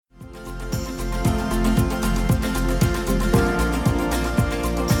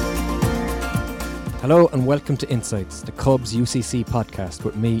Hello and welcome to Insights, the Cubs UCC podcast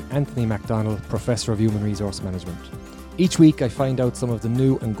with me, Anthony MacDonald, Professor of Human Resource Management. Each week I find out some of the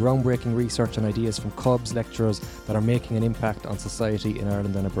new and groundbreaking research and ideas from Cubs lecturers that are making an impact on society in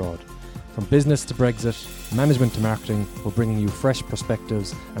Ireland and abroad. From business to Brexit, management to marketing, we're bringing you fresh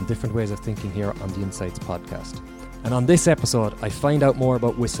perspectives and different ways of thinking here on the Insights podcast. And on this episode, I find out more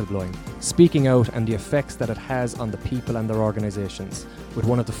about whistleblowing, speaking out and the effects that it has on the people and their organisations, with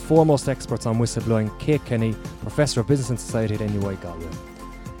one of the foremost experts on whistleblowing, Kate Kenny, Professor of Business and Society at NUI Galway.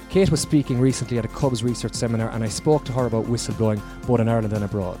 Kate was speaking recently at a Cubs research seminar and I spoke to her about whistleblowing both in Ireland and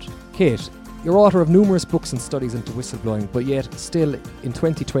abroad. Kate, you're author of numerous books and studies into whistleblowing, but yet still in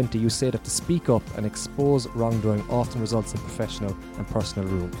 2020 you say that to speak up and expose wrongdoing often results in professional and personal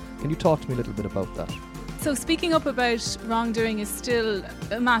ruin. Can you talk to me a little bit about that? So speaking up about wrongdoing is still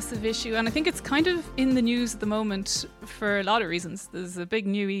a massive issue, and I think it's kind of in the news at the moment for a lot of reasons. There's a big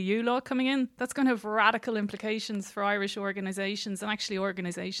new EU law coming in that's going to have radical implications for Irish organisations and actually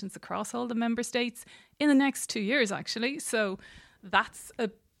organisations across all the member states in the next 2 years, actually. So that's a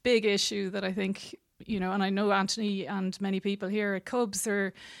big issue that I think, and I know Anthony and many people here at Cubs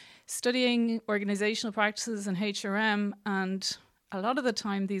are studying organisational practices and HRM, and a lot of the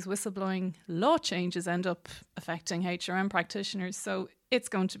time these whistleblowing law changes end up affecting HRM practitioners. So it's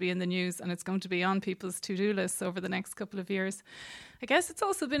going to be in the news and it's going to be on people's to-do lists over the next couple of years. I guess it's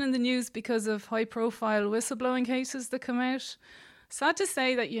also been in the news because of high-profile whistleblowing cases that come out. Sad to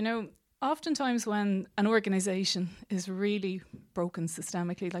say that, oftentimes when an organisation is really broken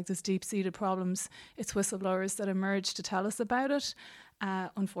systemically, like there's deep-seated problems, it's whistleblowers that emerge to tell us about it.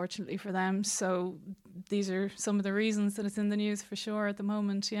 Unfortunately for them. So these are some of the reasons that it's in the news for sure at the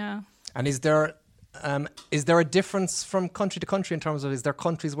moment, yeah. And is there a difference from country to country in terms of, is there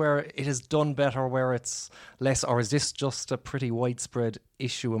countries where it is done better, where it's less, or is this just a pretty widespread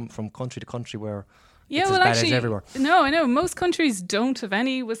issue from country to country where it's as bad as everywhere? No, I know. Most countries don't have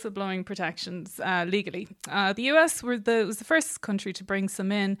any whistleblowing protections legally. The US was the first country to bring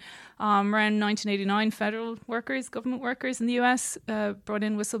some in. Around 1989, federal workers, government workers in the US brought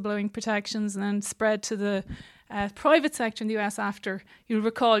in whistleblowing protections and then spread to the private sector in the US after. You'll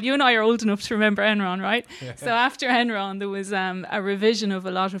recall, you and I are old enough to remember Enron, right? Yeah. So after Enron, there was a revision of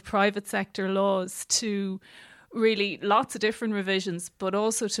a lot of private sector laws to really lots of different revisions, but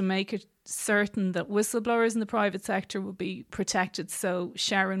also to make it certain that whistleblowers in the private sector would be protected. So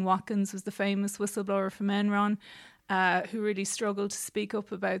Sharon Watkins was the famous whistleblower from Enron, who really struggled to speak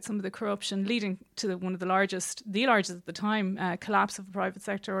up about some of the corruption, leading to one of the largest at the time, collapse of a private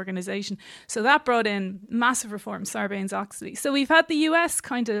sector organisation. So that brought in massive reforms, Sarbanes-Oxley. So we've had the US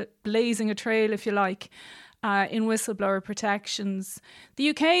kind of blazing a trail, if you like, in whistleblower protections. The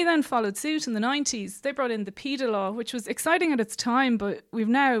UK then followed suit in the 90s. They brought in the PIDA law, which was exciting at its time, but we've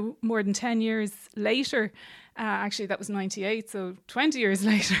now, more than 10 years later, actually that was 98, so 20 years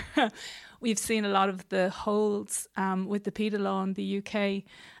later, we've seen a lot of the holds with the PIDA law in the UK.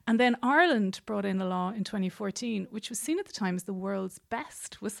 And then Ireland brought in a law in 2014, which was seen at the time as the world's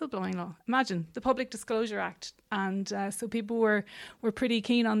best whistleblowing law. Imagine, the Public Disclosure Act. And so people were pretty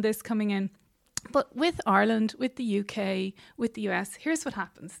keen on this coming in. But with Ireland, with the UK, with the US, here's what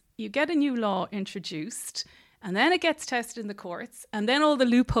happens. You get a new law introduced and then it gets tested in the courts and then all the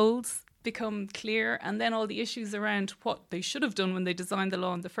loopholes become clear and then all the issues around what they should have done when they designed the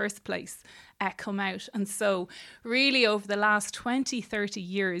law in the first place come out. And so really over the last 20, 30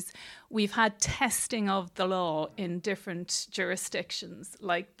 years, we've had testing of the law in different jurisdictions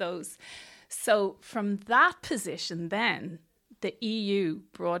like those. So from that position then, the EU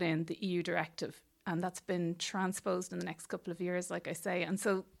brought in the EU directive, and that's been transposed in the next couple of years, like I say. And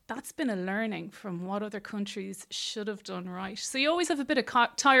so that's been a learning from what other countries should have done right. So you always have a bit of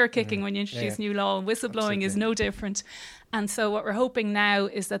tire kicking when you introduce new law, and whistleblowing is no different. And so what we're hoping now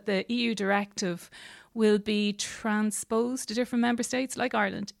is that the EU directive will be transposed to different member states like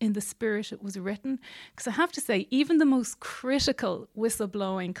Ireland in the spirit it was written. Because I have to say, even the most critical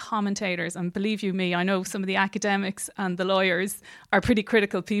whistleblowing commentators, and believe you me, I know some of the academics and the lawyers are pretty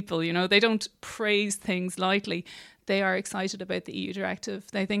critical people, they don't praise things lightly. They are excited about the EU directive.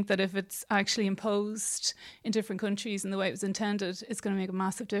 They think that if it's actually imposed in different countries in the way it was intended, it's going to make a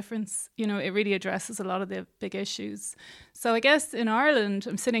massive difference. It really addresses a lot of the big issues. So I guess in Ireland,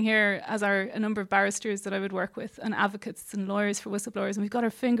 I'm sitting here as a number of barristers that I would work with and advocates and lawyers for whistleblowers, and we've got our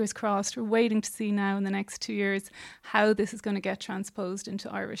fingers crossed. We're waiting to see now in the next 2 years how this is going to get transposed into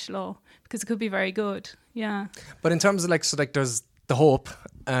Irish law, because it could be very good. Yeah. But in terms of there's the hope,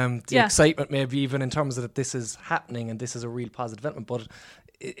 the excitement maybe even in terms of that this is happening and this is a real positive development, but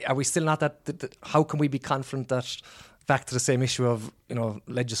are we still not that how can we be confident that back to the same issue of,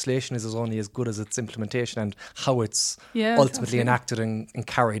 legislation is only as good as its implementation and how it's ultimately enacted and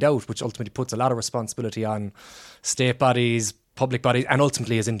carried out, which ultimately puts a lot of responsibility on state bodies, public bodies, and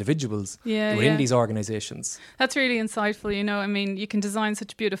ultimately as individuals within these organisations. That's really insightful. You can design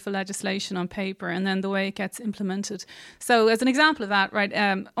such beautiful legislation on paper, and then the way it gets implemented. So as an example of that,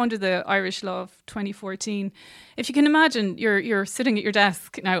 right, under the Irish law of 2014, if you can imagine you're sitting at your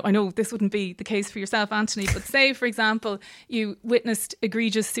desk. Now, I know this wouldn't be the case for yourself, Anthony, but say, for example, you witnessed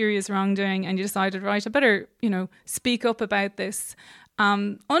egregious, serious wrongdoing and you decided, right, I better, speak up about this.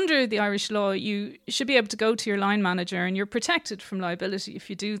 Under the Irish law, you should be able to go to your line manager and you're protected from liability if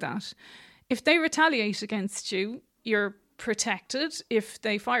you do that. If they retaliate against you, you're protected. If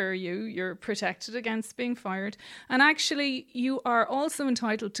they fire you, you're protected against being fired. And actually, you are also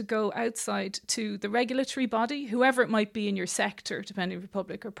entitled to go outside to the regulatory body, whoever it might be in your sector, depending if you're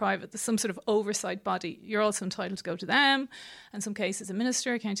public or private. There's some sort of oversight body. You're also entitled to go to them. In some cases, a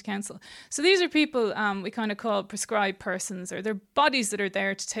minister, a county council. So these are people we kind of call prescribed persons, or they're bodies that are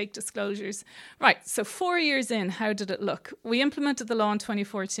there to take disclosures. Right, so 4 years in, how did it look? We implemented the law in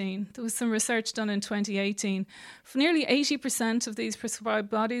 2014. There was some research done in 2018. For nearly 80% of these prescribed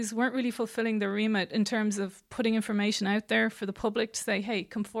bodies weren't really fulfilling their remit in terms of putting information out there for the public to say, hey,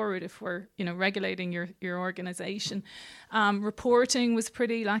 come forward if we're regulating your organisation. Reporting was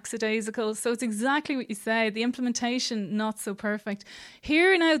pretty lackadaisical. So it's exactly what you say. The implementation, not so perfect.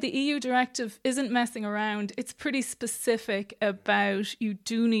 Here now, the EU directive isn't messing around. It's pretty specific about you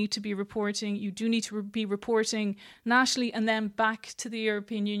do need to be reporting. You do need to be reporting nationally and then back to the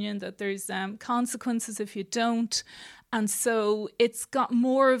European Union, that there's consequences if you don't. And so it's got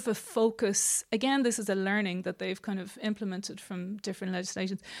more of a focus. Again, this is a learning that they've kind of implemented from different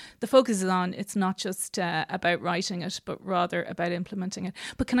legislations. The focus is on, it's not just about writing it, but rather about implementing it.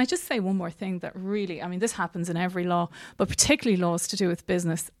 But can I just say one more thing that really, this happens in every law, but particularly laws to do with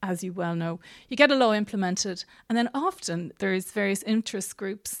business, as you well know. You get a law implemented, and then often there's various interest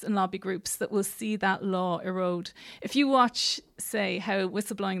groups and lobby groups that will see that law erode. If you watch, say, how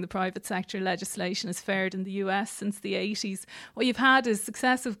whistleblowing in the private sector legislation has fared in the US since the 80s, what you've had is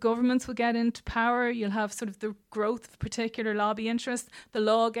successive governments will get into power. You'll have sort of the growth of particular lobby interests. The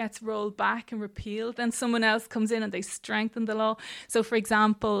law gets rolled back and repealed. Then someone else comes in and they strengthen the law. So, for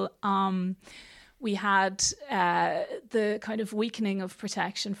example, we had the kind of weakening of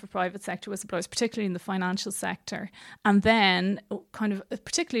protection for private sector whistleblowers, particularly in the financial sector. And then kind of,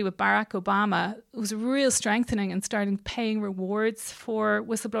 particularly with Barack Obama, it was a real strengthening and starting paying rewards for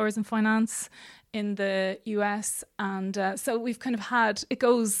whistleblowers in finance in the US. And so we've kind of had, it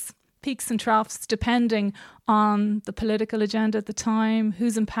goes peaks and troughs depending on the political agenda at the time,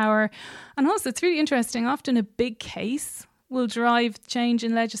 who's in power. And also it's really interesting, often a big case will drive change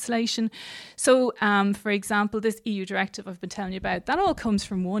in legislation. So, for example, this EU directive I've been telling you about, that all comes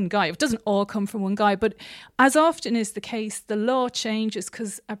from one guy. It doesn't all come from one guy, but as often is the case, the law changes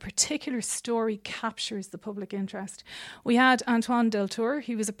because a particular story captures the public interest. We had Antoine Deltour.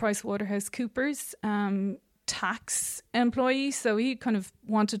 He was a PricewaterhouseCoopers tax employee, so he kind of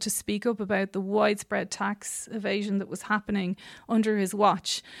wanted to speak up about the widespread tax evasion that was happening under his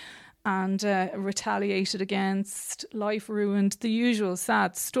watch, and retaliated against, life ruined, the usual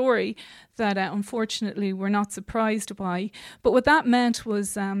sad story that unfortunately we're not surprised by. But what that meant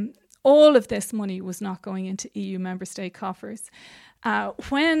was all of this money was not going into EU member state coffers.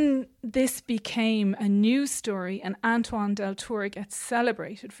 When this became a news story and Antoine Deltour gets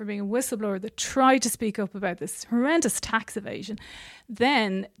celebrated for being a whistleblower that tried to speak up about this horrendous tax evasion,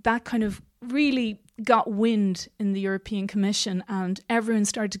 then that kind of really got wind in the European Commission and everyone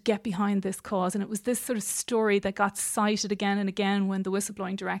started to get behind this cause. And it was this sort of story that got cited again and again when the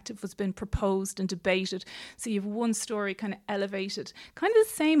whistleblowing directive was being proposed and debated. So you have one story kind of elevated. Kind of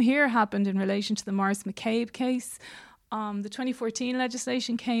the same here happened in relation to the Maurice McCabe case. The 2014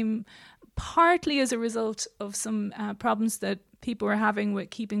 legislation came partly as a result of some problems that people were having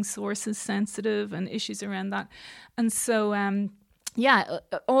with keeping sources sensitive and issues around that. And so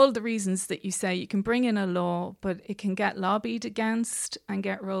all the reasons that you say, you can bring in a law, but it can get lobbied against and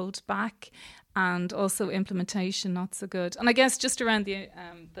get rolled back, and also implementation not so good. And I guess just around the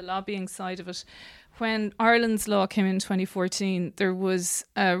lobbying side of it, when Ireland's law came in 2014, there was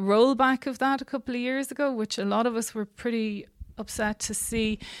a rollback of that a couple of years ago, which a lot of us were pretty upset to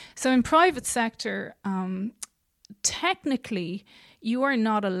see. So in private sector, technically, You are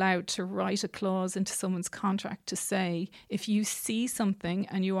not allowed to write a clause into someone's contract to say if you see something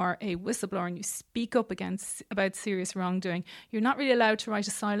and you are a whistleblower and you speak up about serious wrongdoing, you're not really allowed to write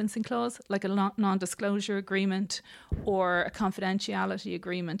a silencing clause like a non-disclosure agreement or a confidentiality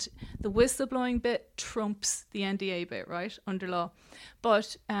agreement. The whistleblowing bit trumps the NDA bit, right, under law.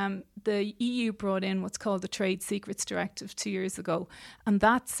 But the EU brought in what's called the Trade Secrets Directive 2 years ago, and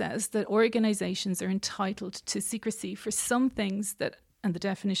that says that organisations are entitled to secrecy for some things that, and the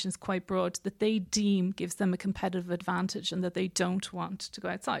definition is quite broad, that they deem gives them a competitive advantage and that they don't want to go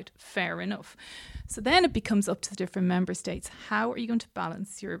outside. Fair enough. So then it becomes up to the different member states. How are you going to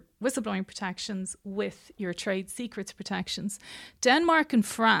balance your whistleblowing protections with your trade secrets protections? Denmark and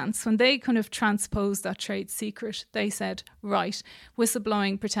France, when they kind of transposed that trade secret, they said, right,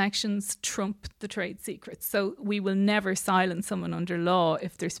 whistleblowing protections trump the trade secrets. So we will never silence someone under law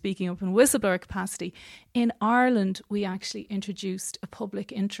if they're speaking up in whistleblower capacity. In Ireland, we actually introduced a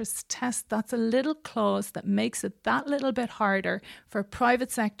public interest test. That's a little clause that makes it that little bit harder for a private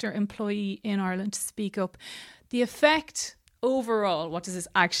sector employee in Ireland to speak up. The effect overall, what does this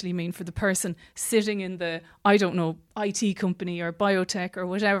actually mean for the person sitting in the, I don't know, IT company or biotech or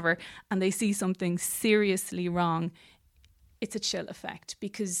whatever, and they see something seriously wrong? It's a chill effect,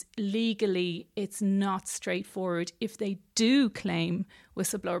 because legally it's not straightforward. If they do claim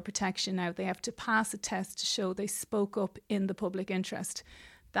whistleblower protection now, they have to pass a test to show they spoke up in the public interest.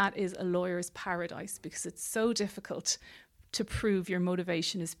 That is a lawyer's paradise, because it's so difficult to prove your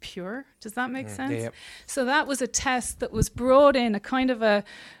motivation is pure. Does that make sense? Yeah. So that was a test that was brought in, a kind of a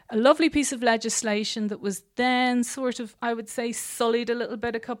lovely piece of legislation that was then sort of, I would say, sullied a little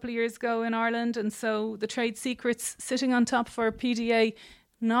bit a couple of years ago in Ireland. And so the trade secrets sitting on top for PDA,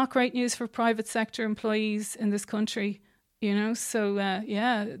 not great news for private sector employees in this country, you know. So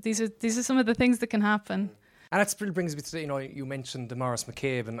these are some of the things that can happen. And that really brings me to, you mentioned the Maurice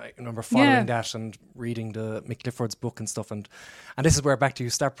McCabe, and I remember following that and reading the Mick Clifford's book and stuff. And this is where back to you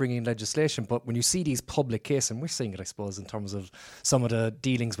start bringing in legislation. But when you see these public cases, and we're seeing it, I suppose, in terms of some of the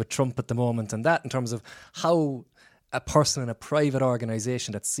dealings with Trump at the moment, and that in terms of how a person in a private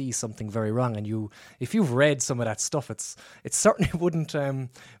organisation that sees something very wrong, and if you've read some of that stuff, it certainly wouldn't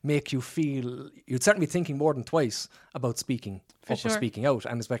make you feel, you'd certainly be thinking more than twice about speaking up or speaking out.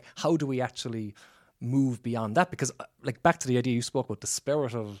 And it's like, how do we actually move beyond that? Because back to the idea you spoke about, the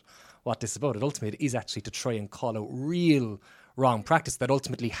spirit of what this is about, it ultimately is actually to try and call out real wrong practice that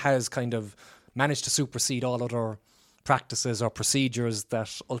ultimately has kind of managed to supersede all other practices or procedures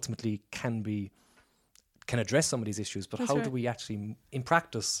that ultimately can address some of these issues. But do we actually, in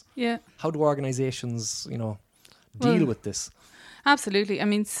practice, how do organisations, deal with this? Absolutely. I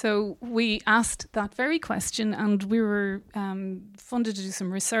mean, so we asked that very question, and we were funded to do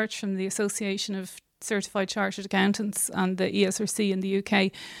some research from the Association of Certified Chartered Accountants and the ESRC in the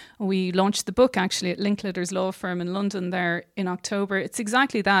UK. We launched the book actually at Linklatter's law firm in London there in October. It's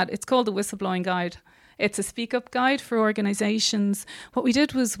exactly that. It's called The Whistleblowing Guide. It's a speak-up guide for organisations. What we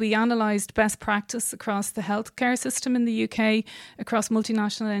did was we analysed best practice across the healthcare system in the UK, across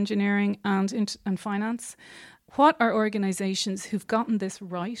multinational engineering and finance. What are organisations who've gotten this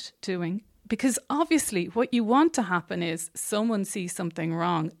right doing? Because obviously what you want to happen is someone sees something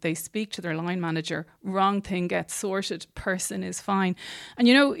wrong, they speak to their line manager, wrong thing gets sorted, person is fine. And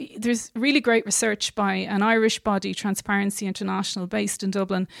there's really great research by an Irish body, Transparency International, based in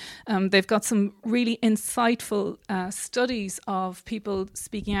Dublin. They've got some really insightful studies of people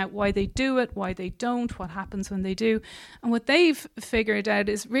speaking out why they do it, why they don't, what happens when they do. And what they've figured out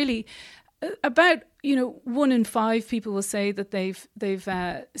is really about 1 in 5 people will say that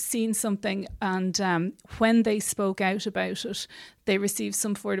they've seen something, and when they spoke out about it, they received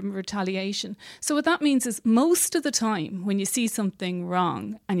some form of retaliation. So what that means is most of the time when you see something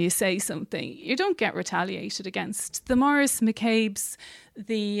wrong and you say something, you don't get retaliated against. The Maurice McCabes,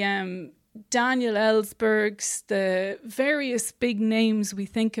 the Daniel Ellsbergs, the various big names we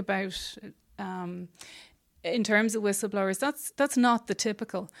think about in terms of whistleblowers, that's not the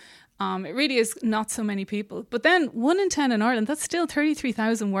typical. It really is not so many people. But then 1 in 10 in Ireland, that's still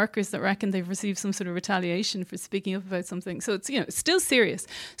 33,000 workers that reckon they've received some sort of retaliation for speaking up about something. So it's, it's still serious.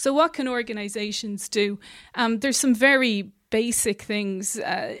 So what can organisations do? There's some very basic things.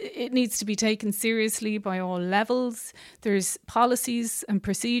 It needs to be taken seriously by all levels. There's policies and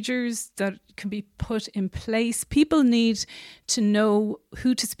procedures that can be put in place. People need to know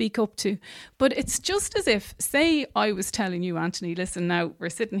who to speak up to. But it's just as if, say I was telling you, Anthony, listen, now we're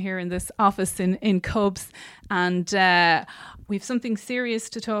sitting here in this office in Cubs, and we've something serious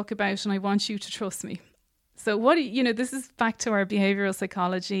to talk about and I want you to trust me. So this is back to our behavioral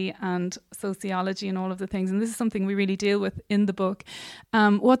psychology and sociology and all of the things. And this is something we really deal with in the book.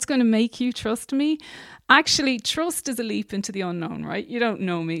 What's going to make you trust me? Actually, trust is a leap into the unknown, right? You don't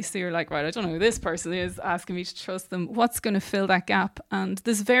know me. So you're like, right, I don't know who this person is, asking me to trust them. What's going to fill that gap? And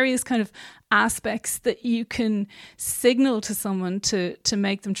there's various kind of aspects that you can signal to someone to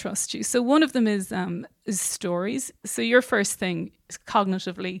make them trust you. So one of them is stories. So your first thing is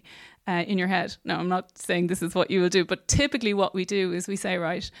cognitively in your head. Now, I'm not saying this is what you will do, but typically what we do is we say,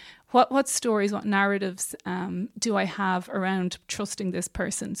 right, what stories, what narratives do I have around trusting this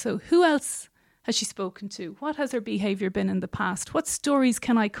person? So who else has she spoken to? What has her behaviour been in the past? What stories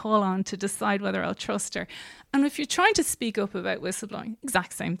can I call on to decide whether I'll trust her? And if you're trying to speak up about whistleblowing,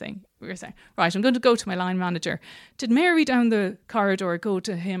 exact same thing. We were saying, right, I'm going to go to my line manager. Did Mary down the corridor go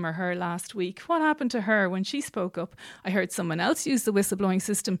to him or her last week? What happened to her when she spoke up? I heard someone else use the whistleblowing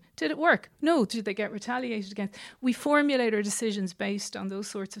system. Did it work? No. Did they get retaliated against? We formulate our decisions based on those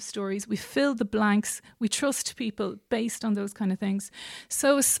sorts of stories. We fill the blanks. We trust people based on those kind of things.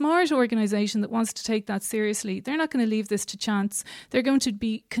 So a smart organisation that wants to take that seriously, they're not going to leave this to chance. They're going to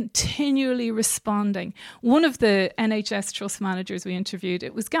be continually responding. One of the NHS trust managers we interviewed,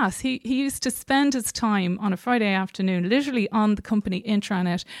 it was Gas. He used to spend his time on a Friday afternoon, literally on the company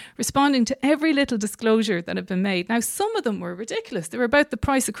intranet, responding to every little disclosure that had been made. Now, some of them were ridiculous. They were about the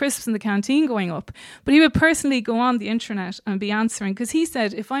price of crisps in the canteen going up. But he would personally go on the intranet and be answering, because he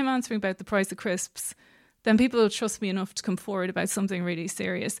said, if I'm answering about the price of crisps, then people will trust me enough to come forward about something really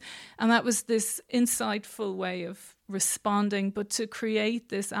serious. And that was this insightful way of responding, but to create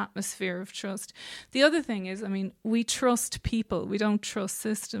this atmosphere of trust. The other thing is, we trust people. We don't trust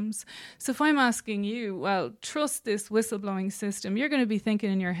systems. So if I'm asking you, well, trust this whistleblowing system, you're going to be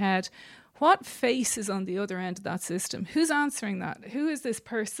thinking in your head, what face is on the other end of that system? Who's answering that? Who is this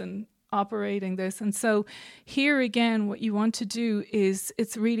person operating this? And so here again, what you want to do is,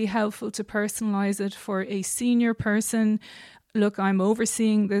 it's really helpful to personalize it for a senior person. Look, I'm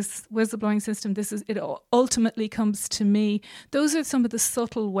overseeing this whistleblowing system. It ultimately comes to me. Those are some of the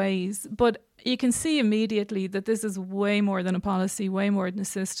subtle ways, but you can see immediately that this is way more than a policy, way more than a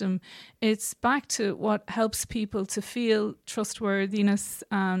system. It's back to what helps people to feel trustworthiness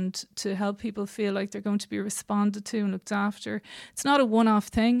and to help people feel like they're going to be responded to and looked after. It's not a one-off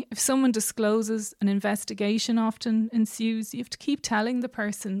thing. If someone discloses, an investigation often ensues. You have to keep telling the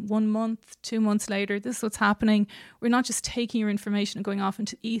person 1 month, 2 months later, this is what's happening. We're not just taking your information and going off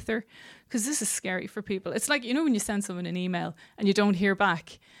into ether, because this is scary for people. It's like, when you send someone an email and you don't hear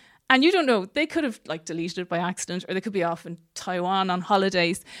back, and you don't know, they could have deleted it by accident, or they could be off in Taiwan on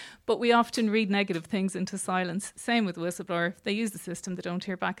holidays. But we often read negative things into silence. Same with the whistleblower. If they use the system, they don't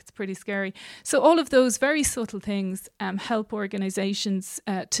hear back. It's pretty scary. So all of those very subtle things help organisations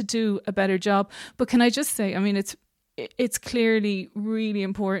to do a better job. But can I just say, it's clearly really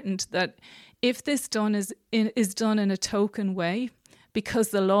important that if this is done in a token way, because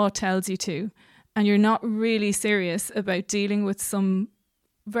the law tells you to, and you're not really serious about dealing with some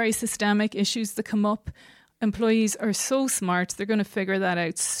very systemic issues that come up, employees are so smart, they're going to figure that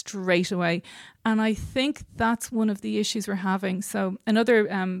out straight away. And I think that's one of the issues we're having. So another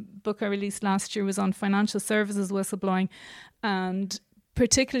book I released last year was on financial services whistleblowing. And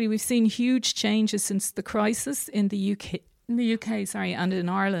particularly, we've seen huge changes since the crisis in the UK, and in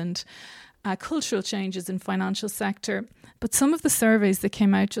Ireland. Cultural changes in financial sector. But some of the surveys that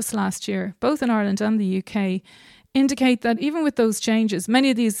came out just last year, both in Ireland and the UK, indicate that even with those changes, many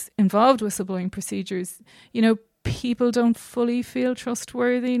of these involved whistleblowing procedures, people don't fully feel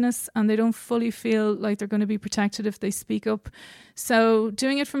trustworthiness, and they don't fully feel like they're going to be protected if they speak up. So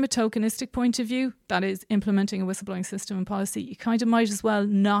doing it from a tokenistic point of view, that is implementing a whistleblowing system and policy, you kind of might as well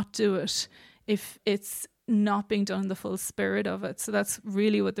not do it if it's not being done in the full spirit of it. So that's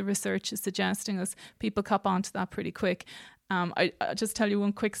really what the research is suggesting us. People cop onto that pretty quick. I'll just tell you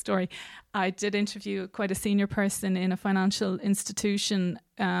one quick story. I did interview quite a senior person in a financial institution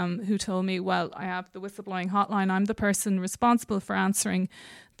who told me, well, I have the whistleblowing hotline. I'm the person responsible for answering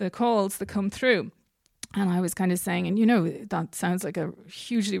the calls that come through. And I was kind of saying, and that sounds like a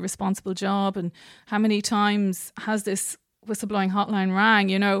hugely responsible job. And how many times has this whistleblowing hotline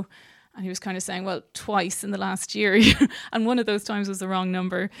rang, And he was kind of saying, well, twice in the last year. And one of those times was the wrong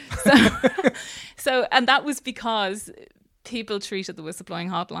number. So and that was because people treated the whistleblowing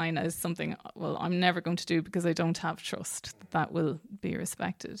hotline as something, well, I'm never going to do because I don't have trust that will be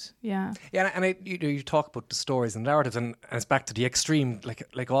respected. Yeah. Yeah, and you talk about the stories and narratives, and it's back to the extreme.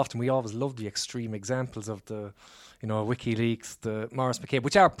 Like often we always love the extreme examples of the, WikiLeaks, the Maurice McCabe,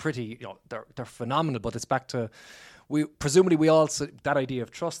 which are pretty, they're phenomenal. But it's back to, presumably we also, that idea of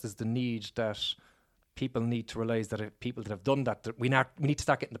trust is the need that people need to realise that if people that have done that, we need to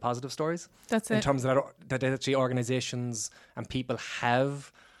start getting the positive stories. That's in it. terms of that actually organisations and people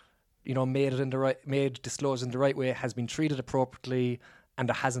have, made disclosures in the right way, has been treated appropriately, and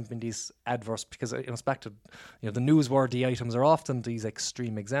there hasn't been these adverse, because it's back to the newsworthy items are often these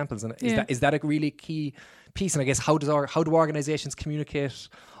extreme examples, and is that a really key piece? And I guess how do organisations communicate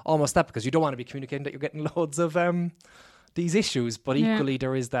almost that, because you don't want to be communicating that you're getting loads of these issues, but equally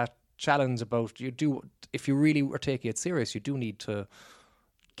there is that challenge about if you really are taking it serious, you do need to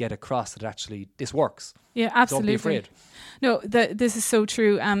get across that actually this works. Yeah, absolutely. Don't be afraid. No, this is so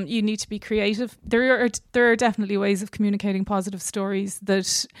true. You need to be creative. There are definitely ways of communicating positive stories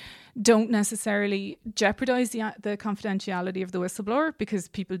that don't necessarily jeopardize the confidentiality of the whistleblower, because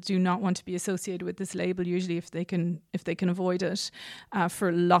people do not want to be associated with this label usually if they can avoid it,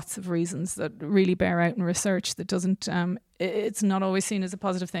 for lots of reasons that really bear out in research that doesn't it's not always seen as a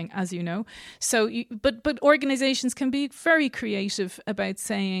positive thing, as you know. So but organizations can be very creative about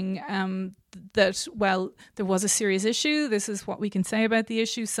saying that, well, there was a serious issue, this is what we can say about the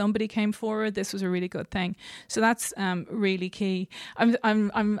issue, somebody came forward, this was a really good thing. So that's really key.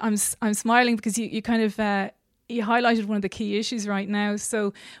 I'm smiling because you kind of you highlighted one of the key issues right now.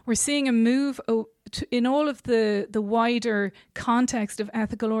 So we're seeing a move in all of the wider context of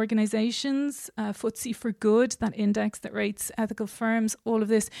ethical organizations, FTSE for Good, that index that rates ethical firms, all of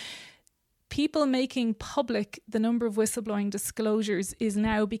this. People making public the number of whistleblowing disclosures is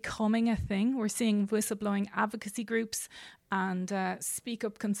now becoming a thing. We're seeing whistleblowing advocacy groups and speak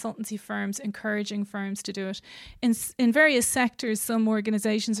up consultancy firms encouraging firms to do it. In various sectors, some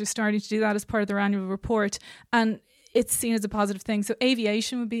organisations are starting to do that as part of their annual report, and it's seen as a positive thing. So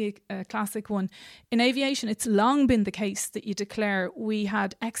aviation would be a classic one. In aviation, it's long been the case that you declare, we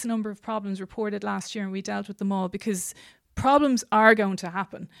had X number of problems reported last year and we dealt with them all, because problems are going to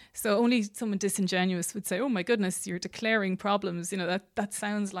happen. So only someone disingenuous would say, oh my goodness, you're declaring problems. That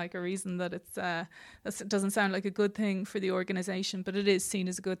sounds like a reason that it doesn't sound like a good thing for the organisation, but it is seen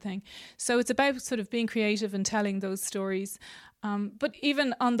as a good thing. So it's about sort of being creative and telling those stories. But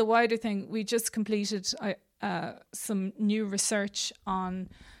even on the wider thing, we just completed some new research on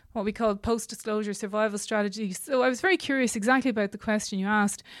what we call post-disclosure survival strategies. So I was very curious exactly about the question you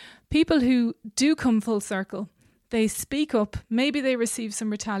asked. People who do come full circle, they speak up, maybe they receive some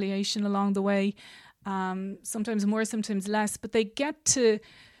retaliation along the way, sometimes more, sometimes less, but they get to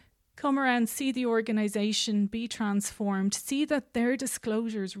come around, see the organisation be transformed, see that their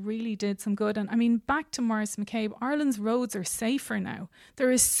disclosures really did some good. And I mean, back to Maurice McCabe, Ireland's roads are safer now.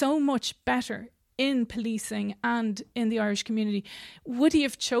 There is so much better in policing and in the Irish community. Would he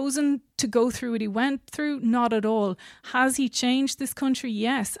have chosen to go through what he went through? Not at all. Has he changed this country?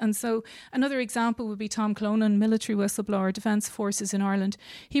 Yes. And so another example would be Tom Clonan, military whistleblower, Defence Forces in Ireland.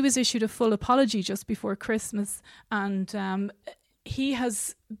 He was issued a full apology just before Christmas, and he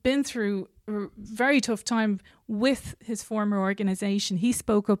has been through a very tough time with his former organisation. He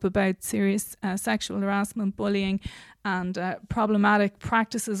spoke up about serious sexual harassment, bullying, and problematic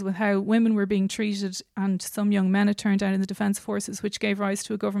practices with how women were being treated, and some young men had turned out in the Defence Forces, which gave rise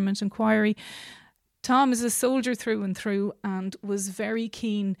to a government inquiry. Tom is a soldier through and through and was very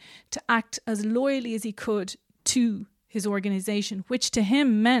keen to act as loyally as he could to his organisation, which to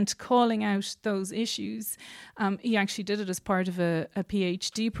him meant calling out those issues. He actually did it as part of a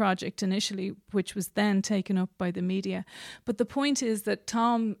PhD project initially, which was then taken up by the media. But the point is that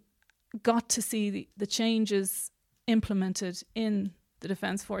Tom got to see the changes implemented in the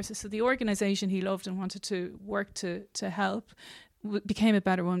Defence Forces. So the organisation he loved and wanted to work to help became a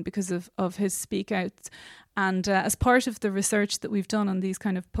better one because of his speak outs. And as part of the research that we've done on these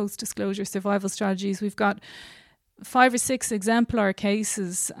kind of post-disclosure survival strategies, we've got 5 or 6 exemplar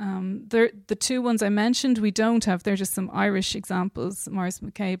cases. The two ones I mentioned, we don't have. They're just some Irish examples, Maurice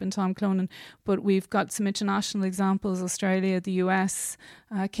McCabe and Tom Clonan. But we've got some international examples, Australia, the US.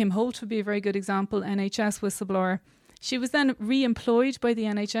 Kim Holt would be a very good example, NHS whistleblower. She was then re-employed by the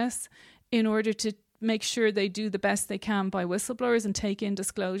NHS in order to make sure they do the best they can by whistleblowers and take in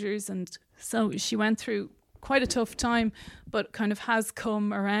disclosures. And so she went through quite a tough time, but kind of has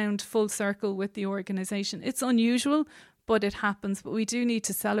come around full circle with the organisation. It's unusual, but it happens. But we do need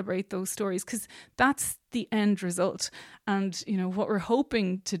to celebrate those stories because that's the end result. And, what we're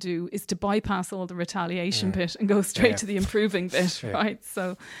hoping to do is to bypass all the retaliation bit and go straight to the improving bit, right?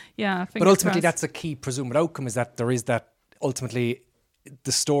 So, but ultimately that's a key presumed outcome, is that there is that ultimately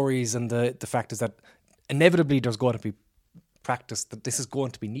the stories and the fact is that inevitably there's going to be practice that this is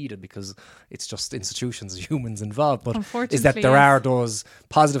going to be needed because it's just institutions, humans involved. But is that there are those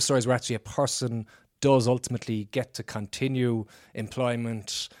positive stories where actually a person does ultimately get to continue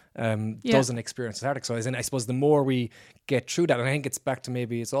employment doesn't experience cathartic. So I suppose the more we get through that, and I think it's back to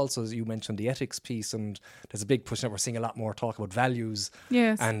maybe it's also, as you mentioned, the ethics piece, and there's a big push now. We're seeing a lot more talk about values.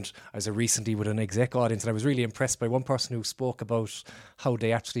 Yes. And I was recently with an exec audience, and I was really impressed by one person who spoke about how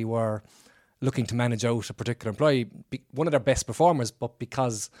they actually were looking to manage out a particular employee, one of their best performers, but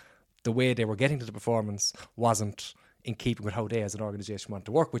because the way they were getting to the performance wasn't in keeping with how they as an organisation want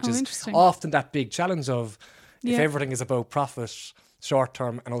to work, which is often that big challenge of if everything is about profit short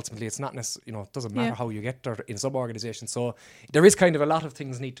term, and ultimately it's not necessarily, it doesn't matter how you get there in some organisations. So there is kind of a lot of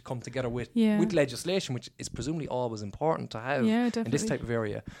things need to come together with legislation, which is presumably always important to have in this type of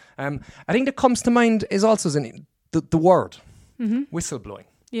area. I think that comes to mind is also the word whistleblowing.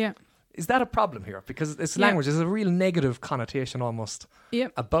 Yeah. Is that a problem here? Because it's language, there's a real negative connotation almost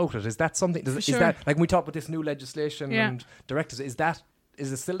about it. Is that something, is that, like when we talk about this new legislation and directives,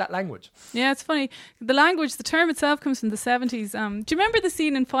 is it still that language? Yeah, it's funny. The language, the term itself comes from the 70s. Do you remember the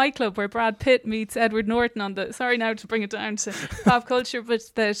scene in Fight Club where Brad Pitt meets Edward Norton on the, sorry now to bring it down to pop culture, but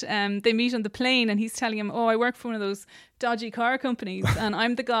that they meet on the plane and he's telling him, I work for one of those dodgy car companies and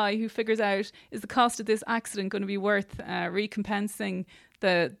I'm the guy who figures out, is the cost of this accident going to be worth recompensing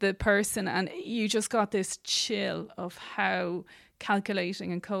the person? And you just got this chill of how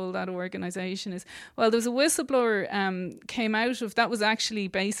calculating and cold that organisation is. Well, there was a whistleblower came out of, that was actually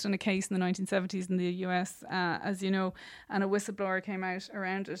based on a case in the 1970s in the US, as you know, and a whistleblower came out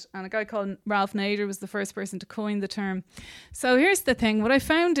around it, and a guy called Ralph Nader was the first person to coin the term. So here's the thing, what I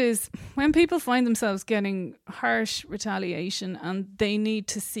found is when people find themselves getting harsh retaliation and they need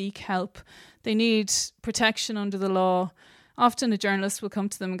to seek help, they need protection under the law, often a journalist will come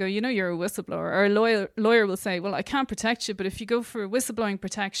to them and go, you're a whistleblower. Or a lawyer will say, well, I can't protect you, but if you go for whistleblowing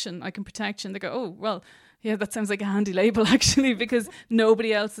protection, I can protect you. And they go, oh, well, yeah, that sounds like a handy label actually, because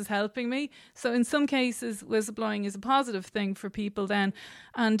nobody else is helping me. So in some cases, whistleblowing is a positive thing for people then.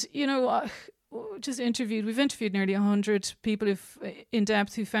 And, we've interviewed nearly 100 people in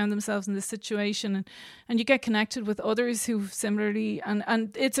depth who found themselves in this situation, and you get connected with others who similarly,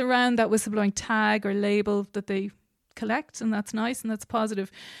 and it's around that whistleblowing tag or label that they collect, and that's nice and that's positive,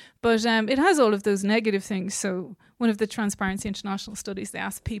 but it has all of those negative things. So one of the Transparency International studies, they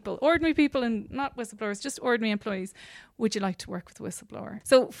asked people, ordinary people and not whistleblowers, just ordinary employees, would you like to work with a whistleblower?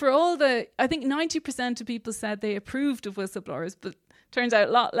 So for I think 90% of people said they approved of whistleblowers, but turns out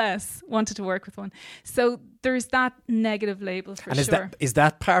a lot less wanted to work with one. So there's that negative label for sure. Is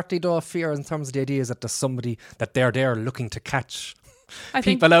that partly though a fear in terms of the idea is that there's somebody that they're there looking to catch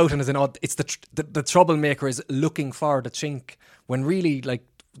people out, and it's the troublemaker is looking for the chink, when really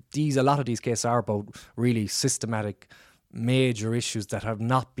a lot of these cases are about really systematic major issues that have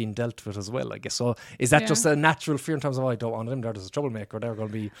not been dealt with as well, I guess. So is that just a natural fear in terms of I don't want them there, there's a troublemaker, they're going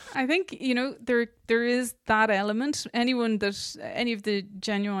to be... I think there is that element. Any of the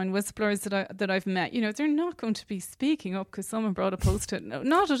genuine whistleblowers that I've met, they're not going to be speaking up because someone brought a post-it. No,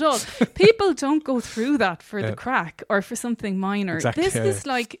 not at all. People don't go through that for the crack or for something minor. Exactly, this is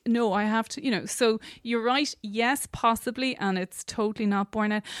like, no, I have to, so you're right, yes, possibly, and it's totally not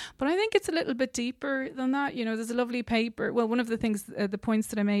borne out, but I think it's a little bit deeper than that. There's a lovely paper. Well, one of the things, the points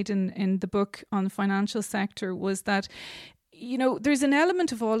that I made in the book on the financial sector was that, there's an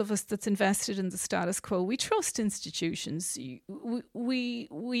element of all of us that's invested in the status quo. We trust institutions. We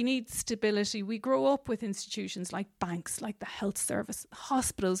need stability. We grow up with institutions like banks, like the health service,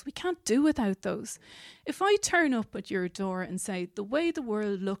 hospitals. We can't do without those. If I turn up at your door and say, the way the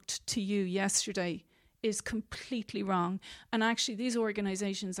world looked to you yesterday is completely wrong, and actually these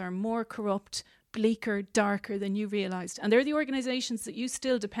organisations are more corrupt, bleaker, darker than you realised, and they're the organisations that you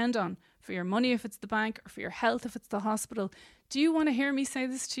still depend on for your money if it's the bank, or for your health if it's the hospital. Do you want to hear me say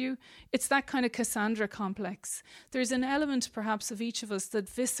this to you? It's that kind of Cassandra complex. There's an element perhaps of each of us that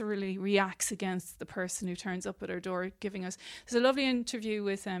viscerally reacts against the person who turns up at our door giving us... There's a lovely interview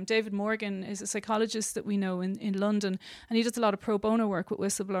with David Morgan, is a psychologist that we know in London, and he does a lot of pro bono work with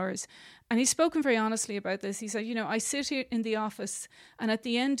whistleblowers. And he's spoken very honestly about this. He said, I sit here in the office and at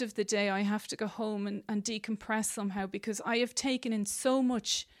the end of the day I have to go home and decompress somehow, because I have taken in so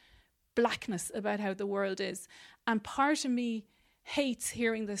much blackness about how the world is, and part of me hates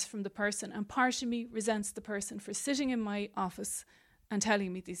hearing this from the person, and part of me resents the person for sitting in my office and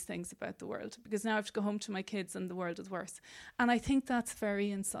telling me these things about the world, because now I have to go home to my kids and the world is worse. And I think that's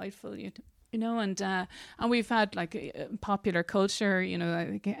very insightful, and we've had like a popular culture,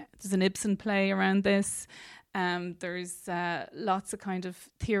 there's an Ibsen play around this. There's lots of kind of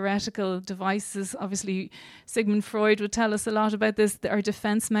theoretical devices. Obviously, Sigmund Freud would tell us a lot about this. Our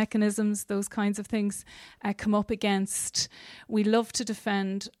defense mechanisms, those kinds of things come up against. We love to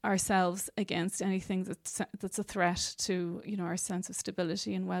defend ourselves against anything that's a threat to, our sense of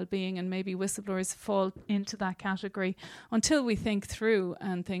stability and well-being. And maybe whistleblowers fall into that category until we think through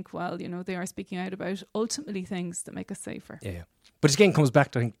and think, well, they are speaking out about ultimately things that make us safer. Yeah. But again, comes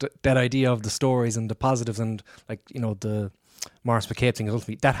back to, I think, that idea of the stories and the positives and, the Maurice McCabe thing,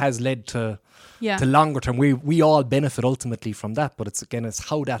 ultimately, that has led to longer term. We all benefit ultimately from that, but it's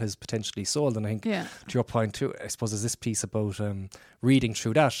how that is potentially sold. And I think, to your point too, I suppose there's this piece about reading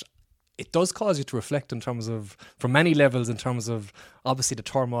through that. It does cause you to reflect in terms of, from many levels, in terms of obviously the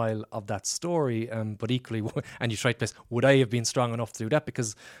turmoil of that story, but equally, and you try to place, would I have been strong enough to do that?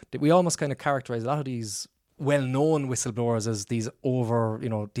 Because we almost kind of characterise a lot of these well-known whistleblowers as these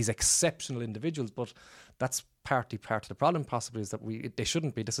these exceptional individuals, but that's partly part of the problem possibly, is that they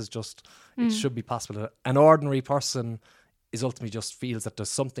shouldn't be. This is just, it should be possible. An ordinary person is ultimately just feels that there's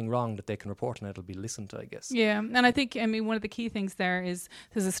something wrong that they can report and it'll be listened to, I guess. Yeah, and I think, one of the key things there is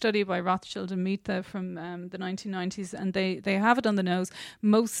there's a study by Rothschild and Mehta from the 1990s, and they have it on the nose.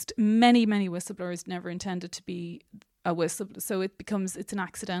 Many whistleblowers never intended to be a whistleblower, so it's an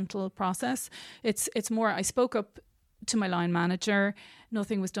accidental process. It's more, I spoke up to my line manager,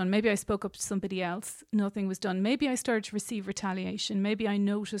 nothing was done. Maybe I spoke up to somebody else, nothing was done. Maybe I started to receive retaliation. Maybe I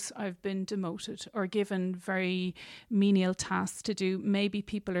notice I've been demoted or given very menial tasks to do. Maybe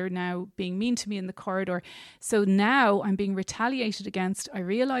people are now being mean to me in the corridor. So now I'm being retaliated against. I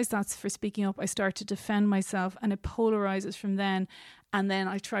realise that's for speaking up. I start to defend myself, and it polarises from then. And then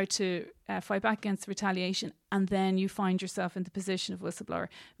I try to fight back against retaliation. And then you find yourself in the position of whistleblower.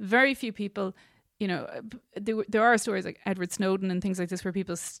 Very few people, there are stories like Edward Snowden and things like this where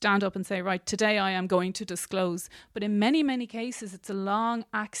people stand up and say, right, today I am going to disclose. But in many, many cases, it's a long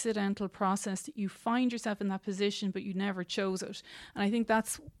accidental process that you find yourself in that position, but you never chose it. And I think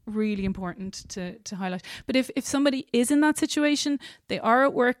that's really important to highlight. But if somebody is in that situation, they are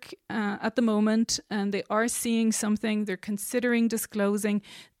at work at the moment and they are seeing something, they're considering disclosing,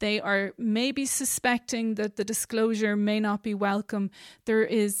 they are maybe suspecting that the disclosure may not be welcome, there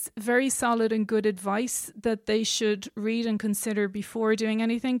is very solid and good advice that they should read and consider before doing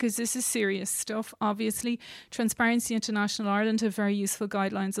anything, because this is serious stuff. Obviously, Transparency International Ireland have very useful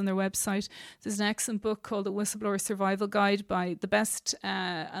guidelines on their website. There's an excellent book called The Whistleblower Survival Guide by the best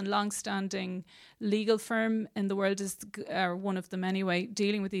and long-standing legal firm in the world, is one of them anyway,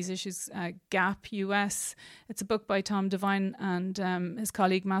 dealing with these issues, GAP US. It's a book by Tom Devine and his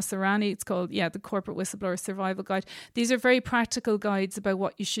colleague Maserani. It's called, The Corporate Whistleblower Survival Guide. These are very practical guides about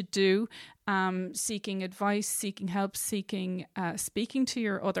what you should do. Seeking advice, seeking help, speaking to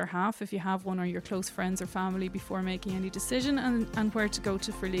your other half if you have one, or your close friends or family, before making any decision, and where to go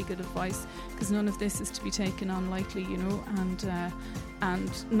to for legal advice, because none of this is to be taken on lightly,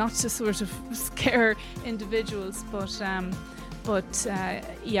 and not to sort of scare individuals, but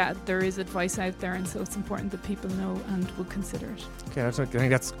there is advice out there, and so it's important that people know and will consider it. Okay, I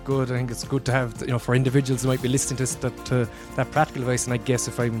think that's good. I think it's good to have, for individuals who might be listening to this, that practical advice. And I guess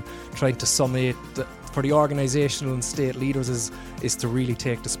if I'm trying to sum it, for the organisational and state leaders is to really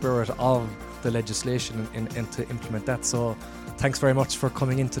take the spirit of the legislation and to implement that. So thanks very much for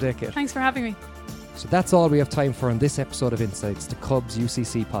coming in today, Kate. Thanks for having me. So that's all we have time for on this episode of Insights, the Cubs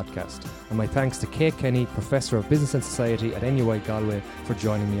UCC podcast. And my thanks to Kate Kenny, Professor of Business and Society at NUI Galway, for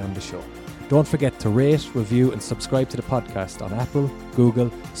joining me on the show. Don't forget to rate, review and subscribe to the podcast on Apple, Google,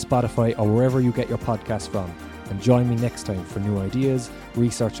 Spotify or wherever you get your podcasts from. And join me next time for new ideas,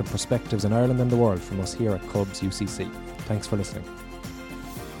 research and perspectives in Ireland and the world from us here at Cubs UCC. Thanks for listening.